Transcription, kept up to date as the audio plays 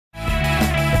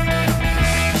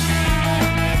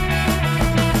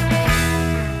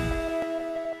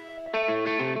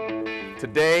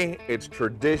Today, it's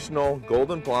traditional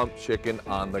Gold'n Plump chicken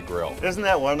on the grill. Isn't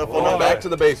that wonderful? Well, back to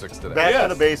the basics today. Back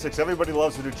to the basics. Everybody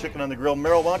loves to do chicken on the grill.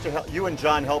 Merrill, why don't you help, you and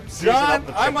John help season up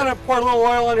the chicken? I'm going to pour a little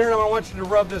oil in here and I want you to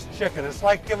rub this chicken. It's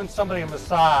like giving somebody a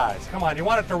massage. Come on, you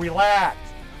want it to relax.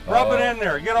 Rub it in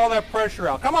there. Get all that pressure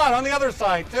out. Come on the other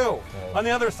side too. On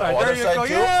the other side. There you go.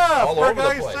 Yeah, for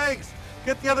God's sakes.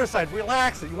 Get the other side.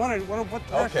 Relax it. You want to put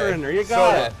pressure in there. You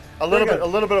got it. A little bit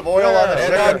of oil on the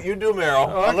chicken. You do, Merrill.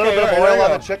 A little bit of oil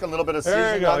on the chicken, a little bit of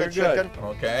seasoning on the chicken.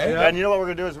 Okay. And you know what we're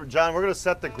going to do is, John, we're going to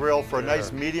set the grill for a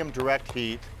nice medium direct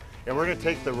heat. And we're going to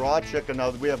take the raw chicken.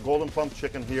 Now, we have Gold'n Plump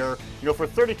chicken here. You know, for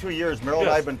 32 years, Merrill and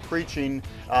I have been preaching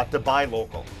to buy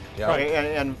local. Yeah.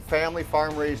 And family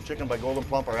farm-raised chicken by Gold'n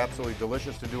Plump are absolutely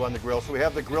delicious to do on the grill. So we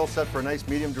have the grill set for a nice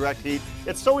medium direct heat.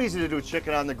 It's so easy to do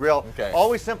chicken on the grill. Okay.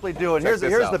 All we simply do, and here's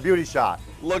the beauty shot.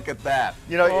 Look at that.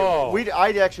 You know,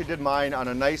 I actually did mine on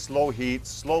a nice low heat,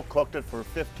 slow cooked it for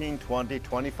 15, 20,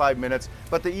 25 minutes.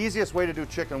 But the easiest way to do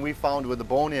chicken we found with the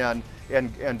bone in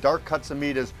and dark cuts of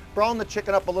meat is brown the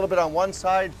chicken up a little bit on one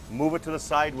side, move it to the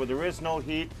side where there is no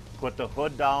heat, put the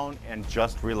hood down and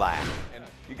just relax. And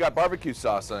you got barbecue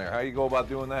sauce in there. How do you go about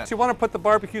doing that? So you want to put the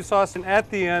barbecue sauce in at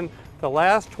the end, the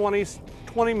last 20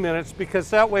 minutes, because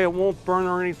that way it won't burn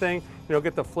or anything. You'll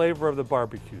get the flavor of the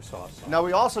barbecue sauce. Now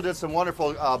we also did some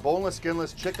wonderful boneless,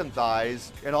 skinless chicken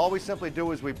thighs, and all we simply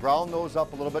do is we brown those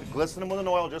up a little bit, glisten them with an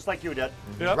oil just like you did,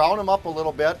 brown them up a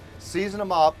little bit, season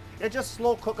them up, and just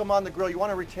slow cook them on the grill. You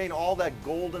want to retain all that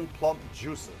Gold'n Plump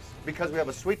juices. Because we have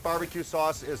a sweet barbecue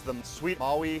sauce, is the sweet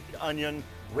Maui onion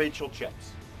Rachel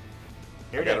chips.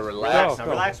 Here you gotta relax. Now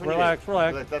relax when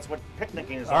relax. That's what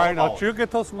picnicking is all right, about. now you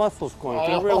get those muscles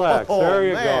going. Relax. There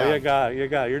you go. You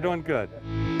got it. You're doing good.